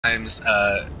Times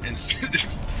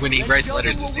when he writes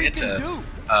letters to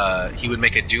Santa, he would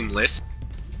make a Doom list.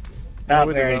 Oh,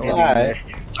 we already did Doom list.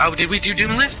 Oh, did we do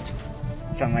Doom list?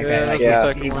 Something like that. Like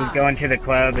yeah. He was going to the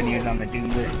club and he was on the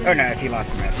Doom list. Oh no, if he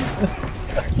lost the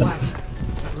rest.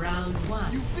 Round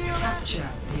one. Capture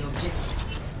the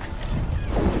objective.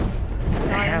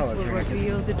 The hell Science is will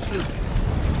reveal the truth.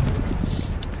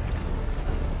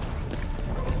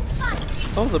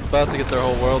 Someone's about to get their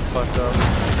whole world fucked up.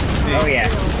 Oh yeah.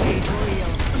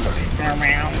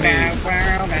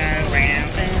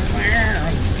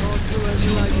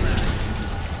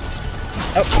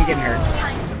 Oh, I'm getting hurt.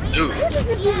 Ooh.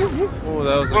 Oh,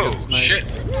 that was a good snipe. Shit.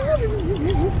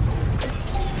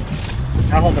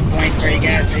 I'll hold the point for you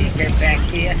guys so you get back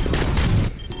here.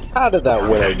 How did that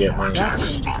widow get mine?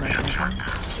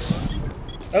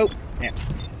 Oh, yeah.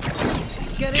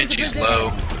 Genji's low.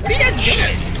 What are you guys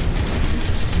doing?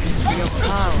 Your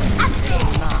power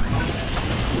is mine.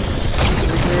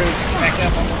 Back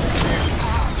up on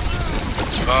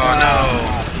Oh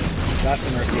no. Lost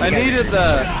the mercy. I needed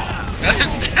that.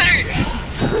 That's dang.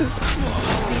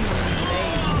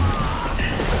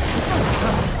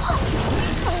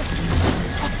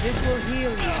 This will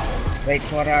heal you. Wait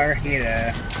for our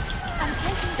healer.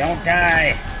 Don't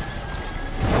die.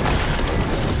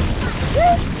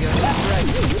 Your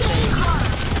strength.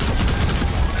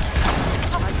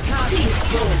 Cease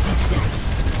your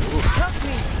resistance.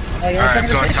 Oh, Alright, I'm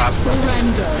going top.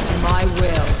 Surrender to my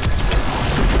will.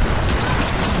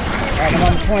 Alright, I'm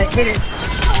on the point. Hit it.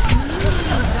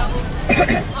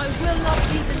 I will not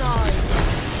be denied.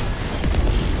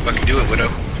 Fucking do it, Widow.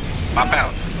 Pop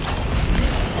out.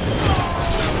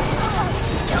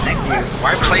 Thank you.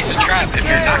 Why place a trap if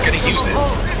you're not gonna use it?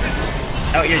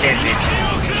 Oh, you're dead, bitch.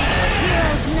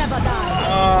 Heroes never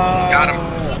die. Got him.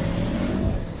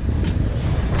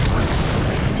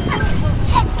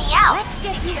 Check me out. Let's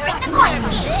get you in the point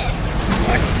with this.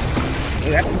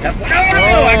 Ooh, that's a tough one. Oh,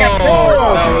 no, I got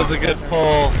pulled. That was a good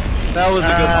pull. That was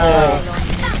a good pull.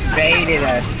 Baited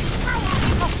us.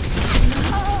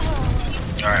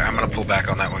 Alright, I'm gonna pull back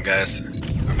on that one, guys.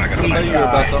 I'm not gonna I fight thought you were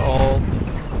about to ult.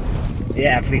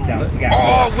 Yeah, please don't. We got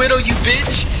Oh, Widow, you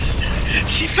bitch!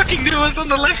 She fucking knew I was on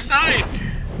the left side!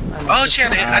 Oh, I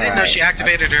didn't know she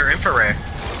activated her infrared.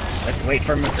 Let's wait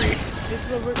for McCree. This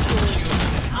will restore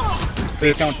you.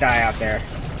 Please don't die out there.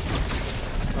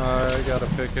 I got a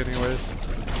pick anyways.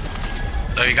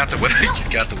 Oh, you got the Widow? You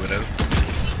got the Widow.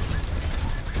 Nice.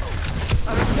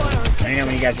 Let me know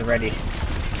when you guys are ready.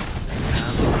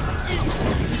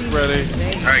 Ready.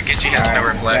 Alright, Genji has no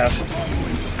reflect. So,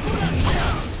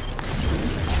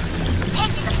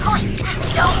 Take the point.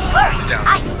 Don't worry. He's down.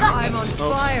 I got I'm on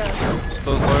Nope. fire. So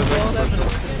as far as I All can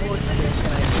evidence supports this.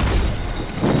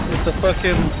 if the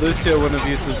fucking Lucio wouldn't have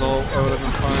used his ult, I would have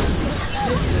been fine.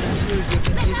 This will improve your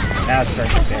condition. that was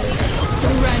perfect there.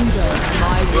 Surrender to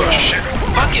my will. Oh shit.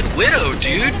 Fucking Widow,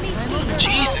 dude!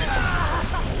 Jesus.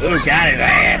 Ooh, got his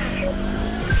ass.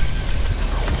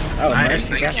 Oh, Nice,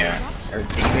 Mercy thank got you. that. Or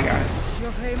Diva got it.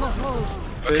 Your aim of hope.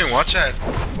 Okay, watch that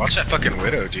fucking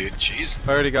Widow, dude. Jeez.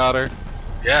 I already got her.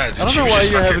 Yeah, I don't know why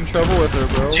you're having trouble with her,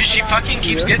 bro. Dude, she fucking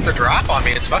keeps getting the drop on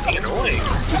me. It's fucking annoying.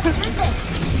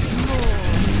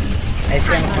 Hey,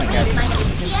 stay on the point,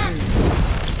 guys.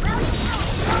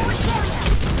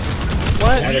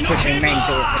 What? Now they're pushing main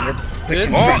to they're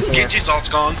pushing Oh, main to Genji's ult's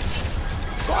gone.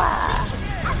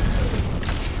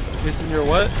 Missing your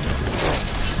what?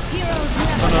 Heroes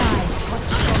never die. Watch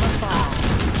from afar.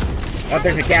 Oh,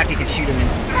 there's a gap you can shoot him in.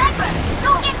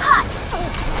 Don't get caught.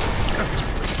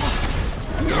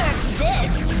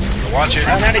 This. Watch it.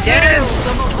 Oh, not again!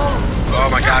 Oh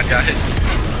my god, guys.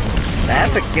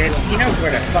 That's a good. He knows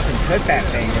where to fucking put that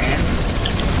thing, man.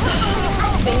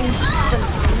 Seems from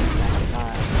the same exact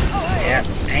spot. Yeah,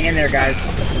 hang in there, guys.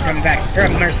 We're coming back. Here,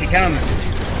 Mercy, come.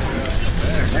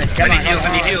 Mercy, come I on. need heals,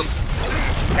 I need heals.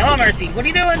 Hello, Mercy. What are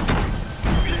you doing?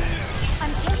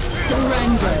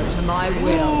 Surrender to my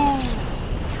will.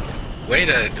 Wait,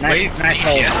 Nice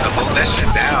he has to hold that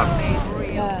shit down.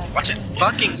 Yeah. Watch it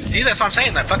fucking, see, that's what I'm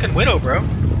saying, that fucking Widow, bro.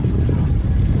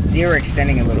 You were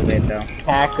extending a little bit, though.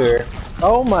 Hacker.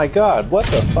 Oh my god, what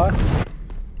the fuck?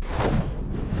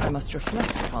 I must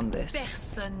reflect upon this.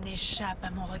 Personne n'échappe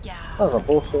à mon regard. That was a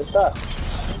bullshit shot.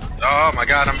 Oh my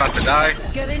god, I'm about to die.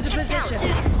 Get into position.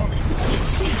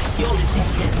 Cease your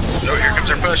resistance. Oh, here comes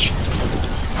our push.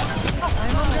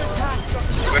 I'm under attack.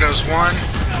 Widow's one.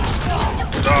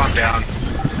 Oh, I'm down.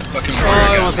 Fucking Oh,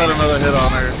 I almost had another hit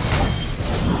on her.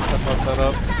 I fucked that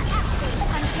up.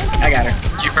 I got her.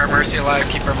 Keep our Mercy alive,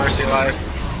 keep our Mercy alive.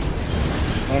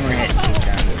 One more hit. She's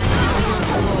done.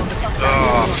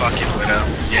 Oh, fucking Widow.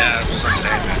 Yeah, that's what I'm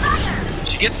saying, man.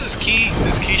 She gets those key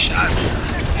shots.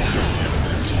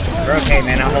 We're okay,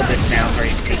 man. I'll hold this now before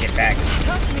you take it back.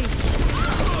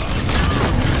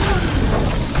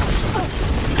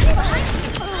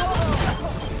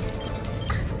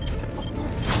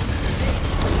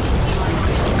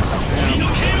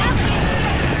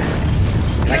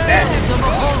 Like that.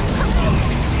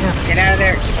 Get out of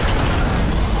there.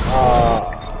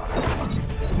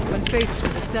 When faced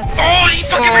with a set. Oh, he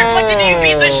fucking reflected you,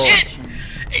 piece of shit!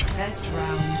 Best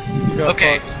round.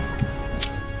 Okay.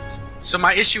 So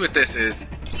my issue with this is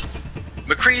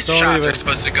McCree's shots are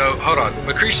supposed to go. Hold on.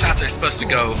 McCree's shots are supposed to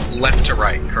go left to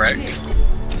right, correct?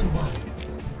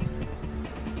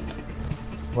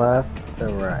 Left to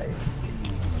right.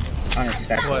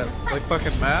 Unexpected. What? Like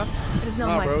fucking math? It is not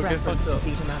Nah, my bro, get preference fucked to up.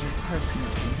 see to matters personally,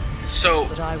 So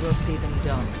but I will see them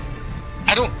done.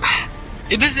 I don't.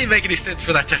 It doesn't even make any sense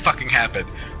for that to fucking happen.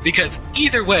 Because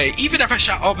either way, even if I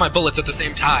shot all my bullets at the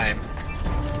same time,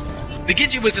 the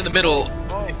Genji was in the middle.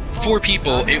 4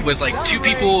 people. It was like 2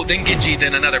 people, then Genji,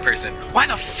 then another person. Why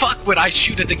the fuck would I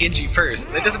shoot at the Genji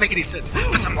first? That doesn't make any sense.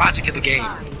 Put some logic in the game.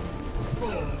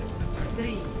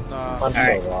 Nah. I'm so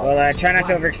Alright, lost. well, try not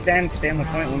to overextend. Stay on the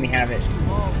point when we have it.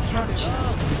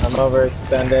 I'm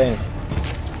overextending.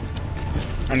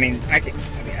 I mean, I kind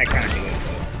of do it.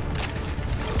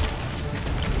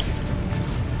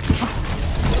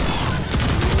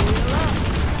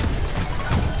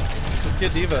 Let's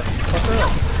get Diva. Fuck her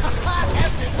up.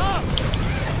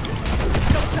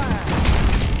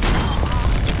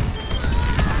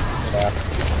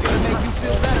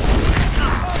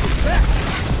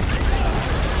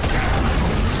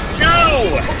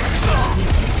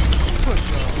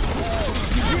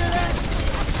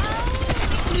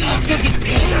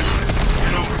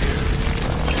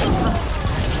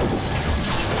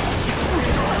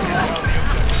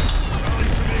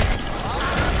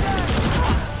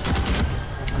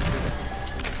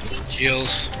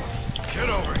 Heals. Get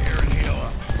over here and heal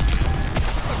up.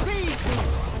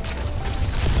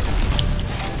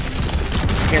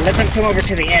 Here, let them come over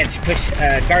to the edge. Push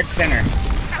guard center.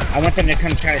 I want them to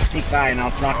come try to sneak by, and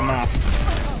I'll knock them off.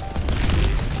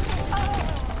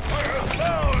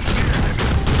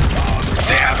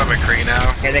 They have a McCree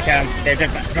now. Here they come. They're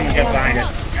someone just behind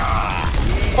us.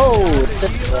 Oh!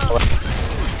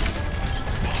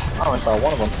 Oh, I saw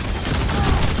one of them.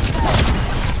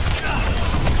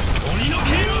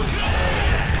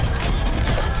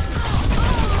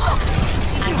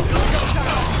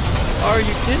 Are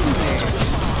you kidding me?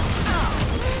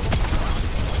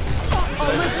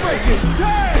 Oh, let's break it!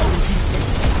 Damn!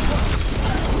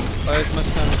 Buy as much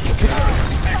time as you can.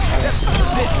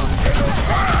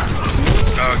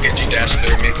 Oh, Genji dashed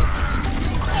through me.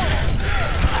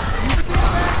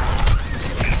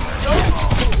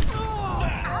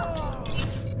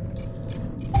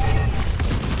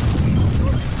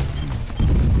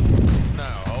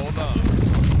 Now, hold on.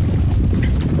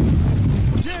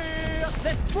 Yeah!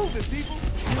 Let's move it, people!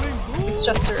 It's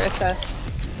just Orisa.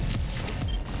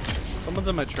 Someone's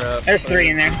in my trap. There's 3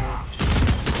 in there.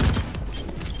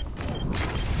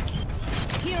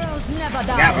 Heroes never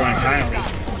die. Got one finally.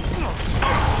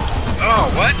 Oh,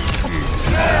 what?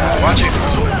 Watch it.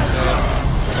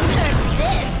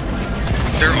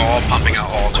 They're all pumping out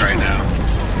ults right now.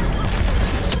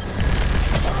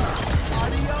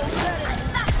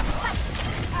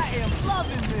 I am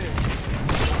loving this!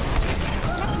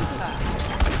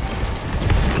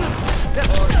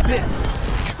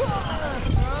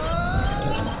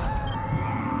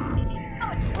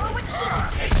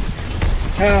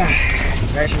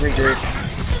 I should regroup.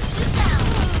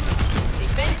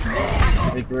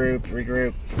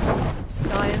 Regroup.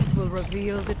 Science will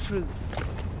reveal the truth.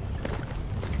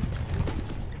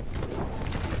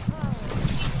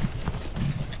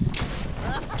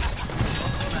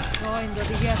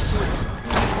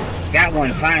 Got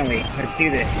one finally. Let's do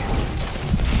this.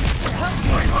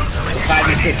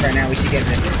 5v6 right now. We should get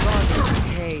this.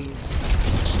 Haze.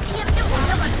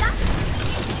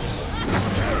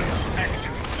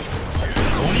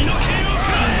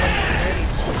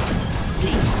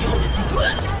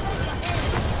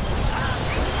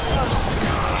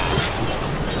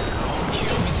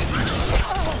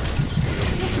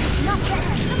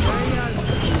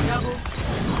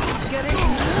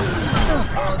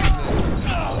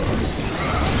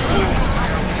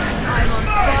 I'm on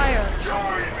fire.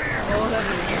 All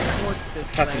evidence supports this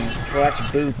Fucking claim. watch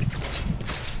boop.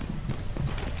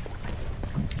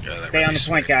 Yeah, that Stay really on the point,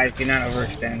 sweet. guys. Do not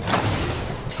overextend.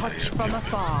 Touch from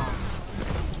afar.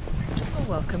 A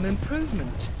welcome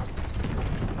improvement.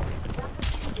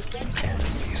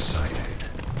 Enemy sighted.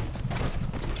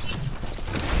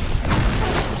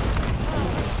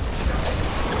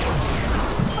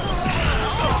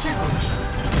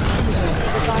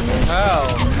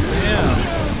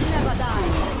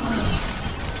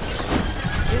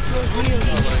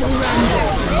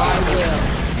 my will.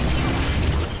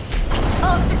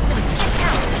 All systems check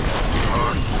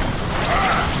out.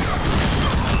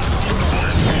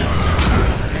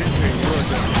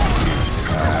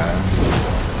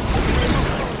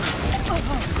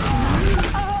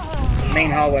 Main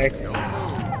hallway.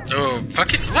 Oh,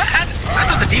 fucking what? I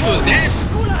thought the diva was dead.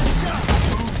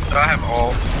 Oh, I have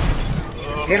all.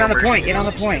 Oh, Get no on the point. mercies. Get on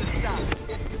the point.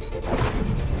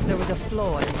 There was a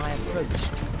flaw in my approach.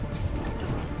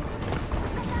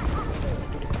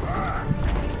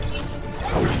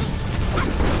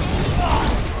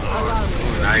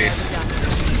 Nice.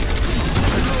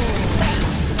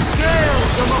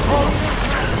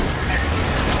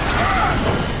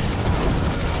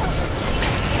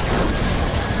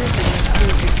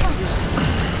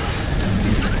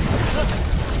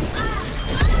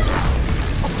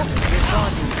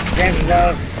 James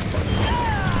love.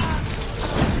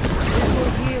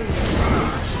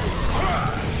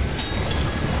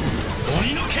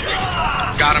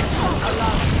 Got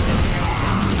him.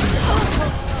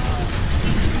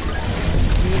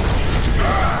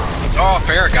 Oh,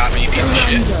 Farrah got me, you piece of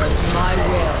shit. Surrender to my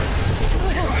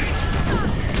will.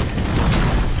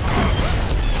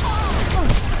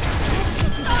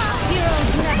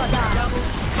 Heroes never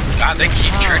die. God, they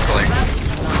keep trickling.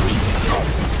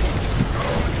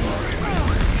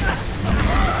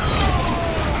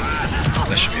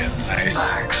 That should be it.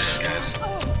 Nice. Nice, guys.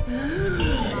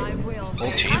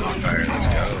 Whole team on fire. Let's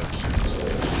go.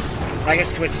 I could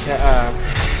switch to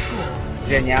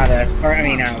Zenyatta, or I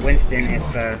mean Winston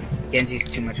if Genji's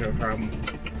too much of a problem.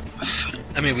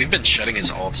 I mean, we've been shutting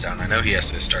his ults down. I know he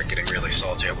has to start getting really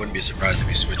salty. I wouldn't be surprised if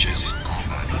he switches.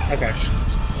 Okay.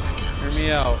 Hear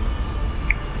me out.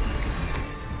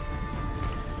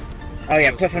 Oh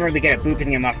yeah, plus I'm really good at booping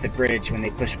him off the bridge when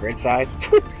they push bridge side.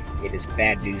 It is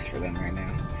bad news for them right now.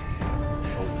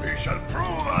 We shall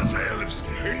prove ourselves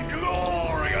in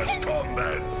glorious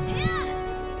combat.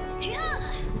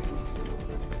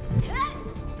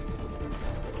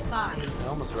 Five, I'd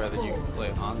almost rather you play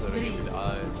Hanzo to give you the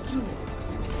eyes. 2,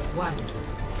 1.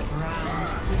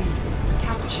 Round 3.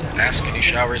 Capture. Ask any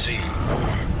shower Z.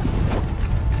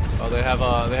 Oh, they have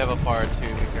a part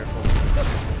too. Be careful.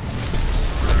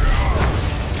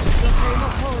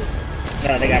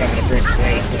 No, they got over the bridge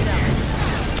way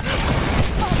quick.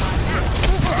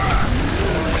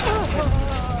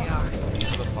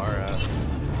 Where's the bar at?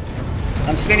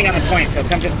 I'm spinning on the point, so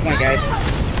come to the point, guys.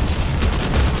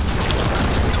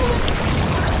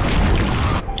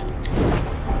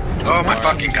 Oh my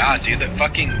fucking god, dude.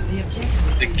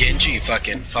 The Genji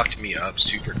fucking fucked me up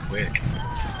super quick.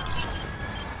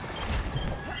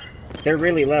 They're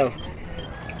really low.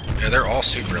 Yeah, they're all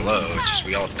super low. It's just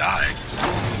we all died.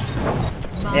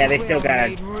 Yeah, they still got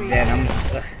a Zen.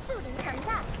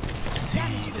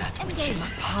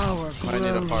 Power I need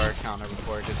a grows. bar counter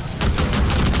before I get to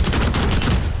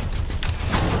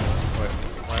Wait,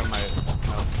 why am I...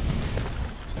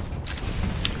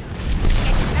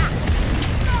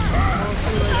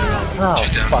 Oh,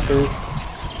 She's down. fuckers.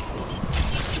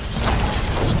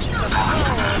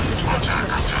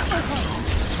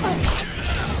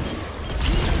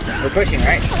 We're pushing,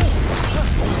 right?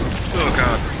 Oh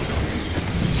god.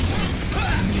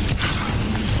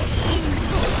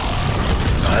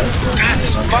 God,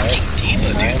 this fucking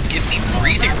diva, dude. Give me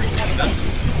breathing room, diva.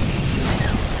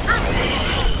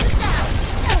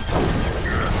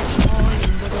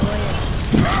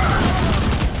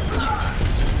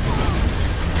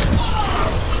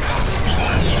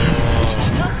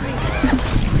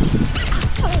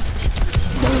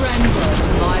 Surrender to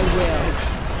my will.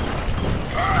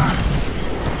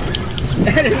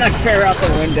 That is not fair out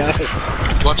the window.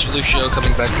 Watch Lucio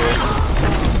coming back door.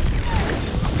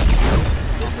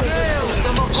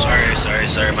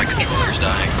 Sorry, my controller's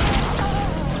dying.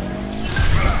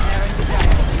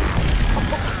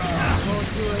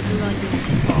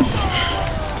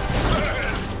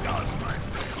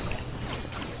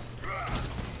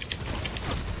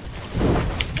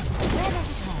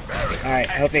 Alright,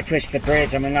 I hope they push the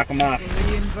bridge. I'm gonna knock them off.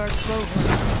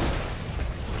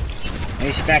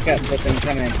 Maybe should back up and let them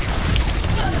come in.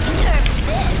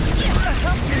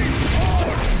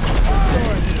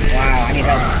 Wow, I need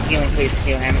help. Healing, please.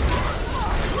 Heal him.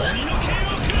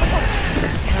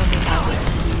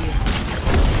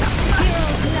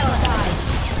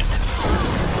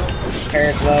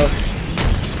 Farrah's low.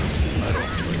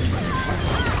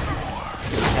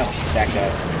 Oh, she's back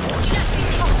up.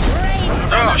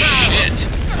 Oh shit!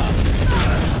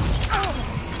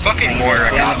 Fucking Moira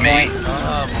got me.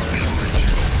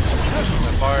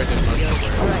 The bar did most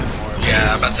of the work.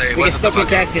 Yeah, I'm about to say it We can wasn't still the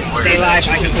fucking contest it. Moira Stay that alive.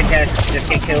 she I can did. contest. Just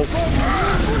get kills.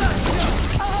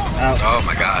 Oh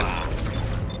my god.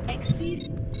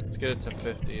 Let's get it to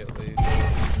 50 at least.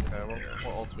 Okay,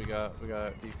 what ults we got? We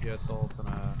got DPS ult and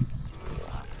I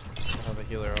have a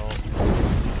healer ult.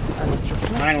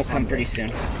 Mine will come pretty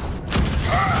soon.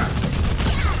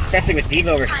 Especially with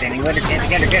Diva overstanding. Let her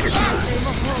get her.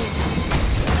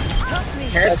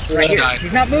 Paris, right here. died.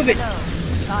 She's not moving. Get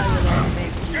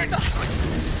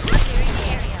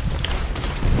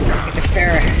the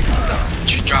Farah.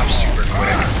 She drops super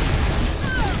quick.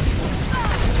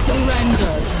 Surrender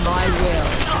to my will.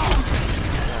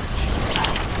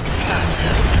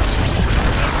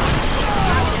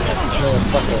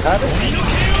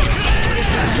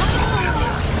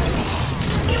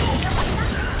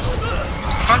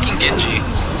 Fucking Genji.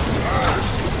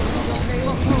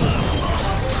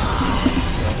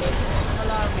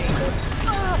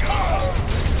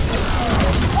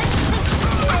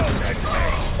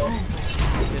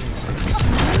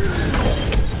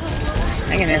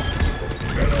 Hang in there.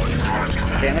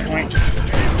 Stay on the point.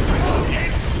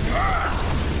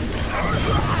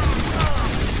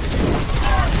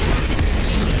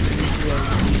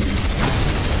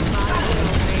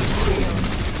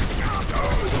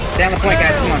 Stay on the point,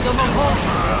 guys. Come on.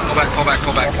 Pull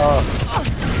back.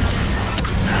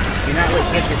 Do not let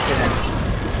get this to them.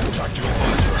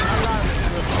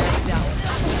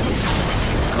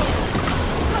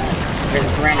 They're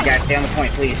surrounded, guys. Stay on the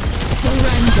point, please.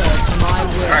 Surrender to my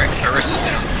will. Alright, Marissa's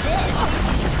down.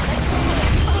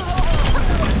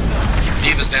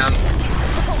 Diva's down.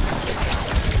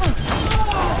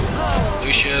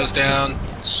 Lucio's down.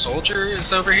 Soldier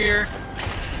is over here.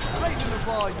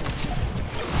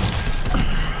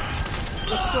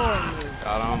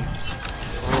 Got him.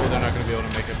 Oh, they're not gonna be able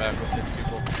to make it back with 6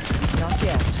 people. Not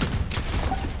yet.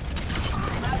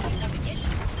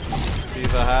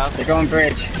 Diva half. They're going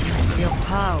bridge. Your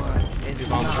power is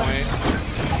Diva on point.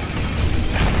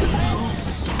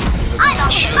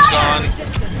 Shield's gone.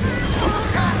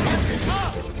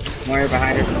 Moira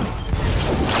behind us.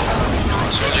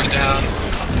 Soldier's down.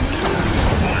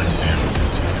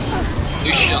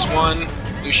 Lucio's one.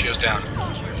 Lucio's down.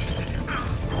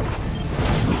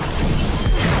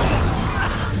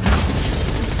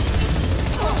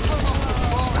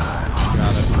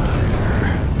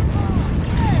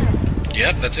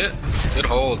 Yep, that's it. Good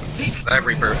hold. That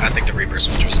Reaper, I think the Reaper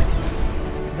switch was.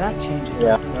 That changes.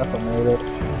 Yeah, that's what made it.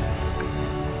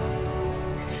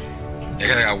 I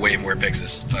think I got way more picks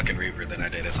as fucking Reaper than I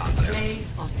did as Hanzo. Play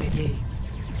of the game.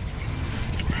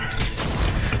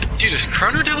 Dude, is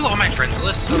Chrono Devil on my friends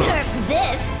list? Hold on. Nerf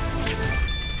this.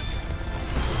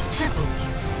 Triple.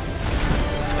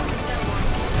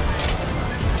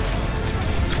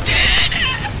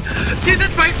 Dude,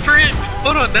 that's my friend!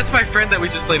 Hold on, that's my friend that we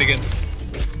just played against.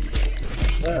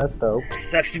 Yeah, that's dope.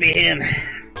 Sucks to be him.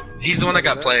 He's the one that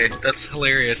got play. That's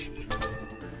hilarious.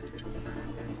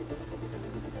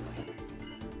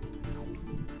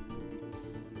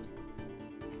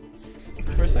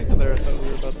 For a second there, I thought we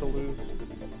were about to lose.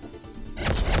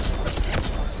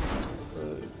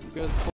 You guys